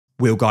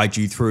We'll guide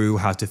you through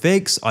how to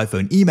fix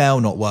iPhone email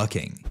not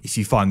working. If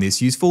you find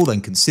this useful, then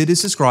consider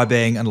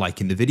subscribing and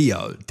liking the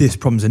video. This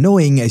problem's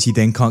annoying as you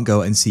then can't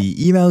go and see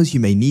emails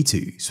you may need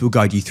to, so we'll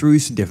guide you through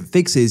some different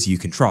fixes you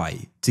can try.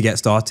 To get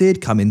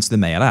started, come into the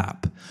Mail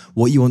app.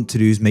 What you want to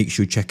do is make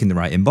sure you're checking the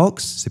right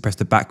inbox, so press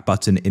the back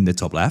button in the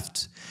top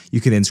left. You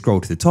can then scroll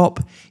to the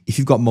top. If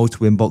you've got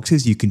multiple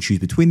inboxes, you can choose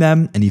between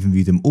them and even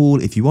view them all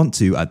if you want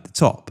to at the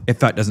top. If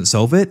that doesn't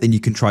solve it, then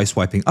you can try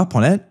swiping up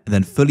on it and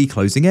then fully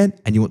closing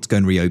it, and you want to go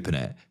and reopen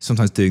it.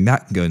 Sometimes doing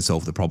that can go and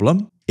solve the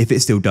problem. If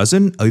it still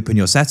doesn't, open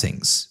your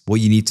settings.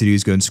 What you need to do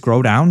is go and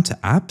scroll down to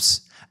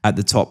apps. At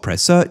the top,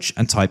 press search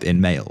and type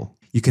in mail.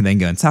 You can then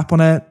go and tap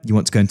on it. You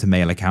want to go into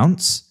mail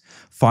accounts.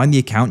 Find the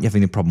account you're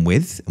having a problem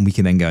with, and we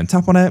can then go and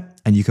tap on it,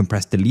 and you can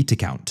press delete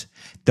account.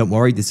 Don't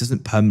worry, this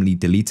doesn't permanently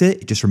delete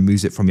it, it just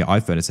removes it from your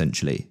iPhone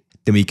essentially.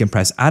 Then we can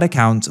press add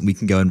account and we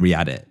can go and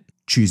re-add it.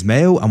 Choose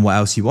mail and what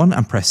else you want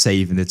and press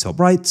save in the top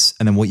right,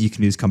 and then what you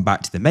can do is come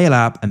back to the Mail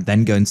app and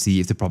then go and see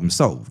if the problem's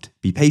solved.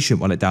 Be patient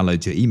while it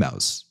downloads your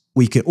emails.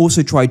 What you can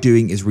also try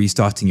doing is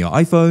restarting your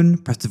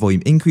iPhone, press the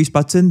volume increase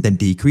button, then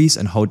decrease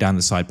and hold down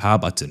the side power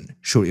button.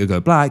 Shortly it'll go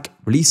black,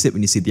 release it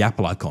when you see the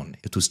Apple icon.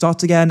 It will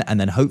start again and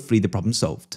then hopefully the problem's solved.